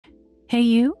Hey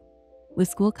you! With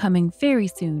school coming very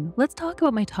soon, let's talk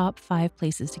about my top 5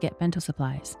 places to get bento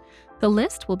supplies. The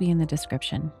list will be in the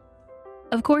description.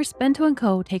 Of course, Bento &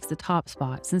 Co. takes the top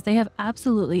spot since they have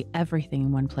absolutely everything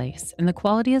in one place, and the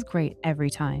quality is great every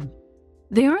time.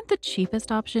 They aren't the cheapest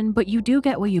option, but you do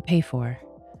get what you pay for.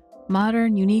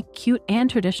 Modern, unique, cute, and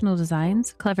traditional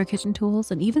designs, clever kitchen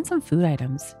tools, and even some food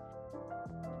items.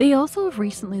 They also have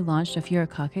recently launched a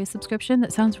furikake subscription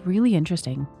that sounds really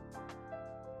interesting.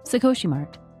 Sukoshi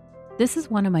Mart. This is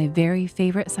one of my very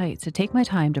favorite sites to take my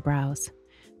time to browse.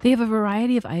 They have a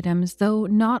variety of items, though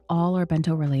not all are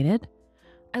bento related.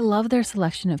 I love their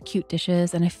selection of cute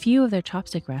dishes, and a few of their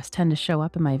chopstick rests tend to show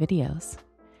up in my videos.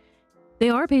 They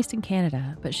are based in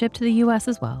Canada, but ship to the US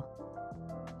as well.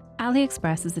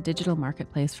 Aliexpress is a digital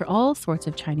marketplace for all sorts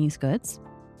of Chinese goods.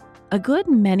 A good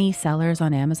many sellers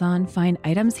on Amazon find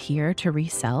items here to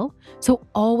resell, so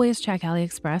always check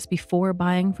AliExpress before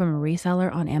buying from a reseller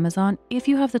on Amazon if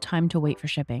you have the time to wait for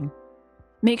shipping.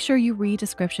 Make sure you read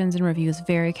descriptions and reviews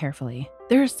very carefully.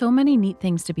 There are so many neat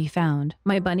things to be found.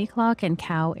 My bunny clock and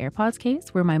cow AirPods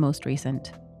case were my most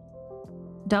recent.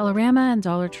 Dollarama and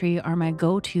Dollar Tree are my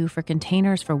go-to for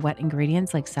containers for wet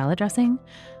ingredients like salad dressing,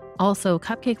 also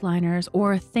cupcake liners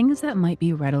or things that might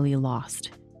be readily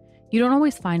lost. You don't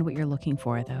always find what you're looking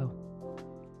for, though.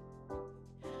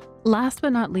 Last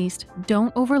but not least,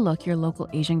 don't overlook your local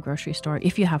Asian grocery store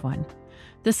if you have one.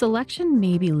 The selection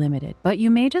may be limited, but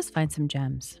you may just find some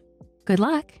gems. Good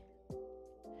luck!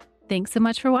 Thanks so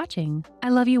much for watching. I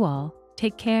love you all.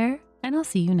 Take care, and I'll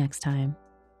see you next time.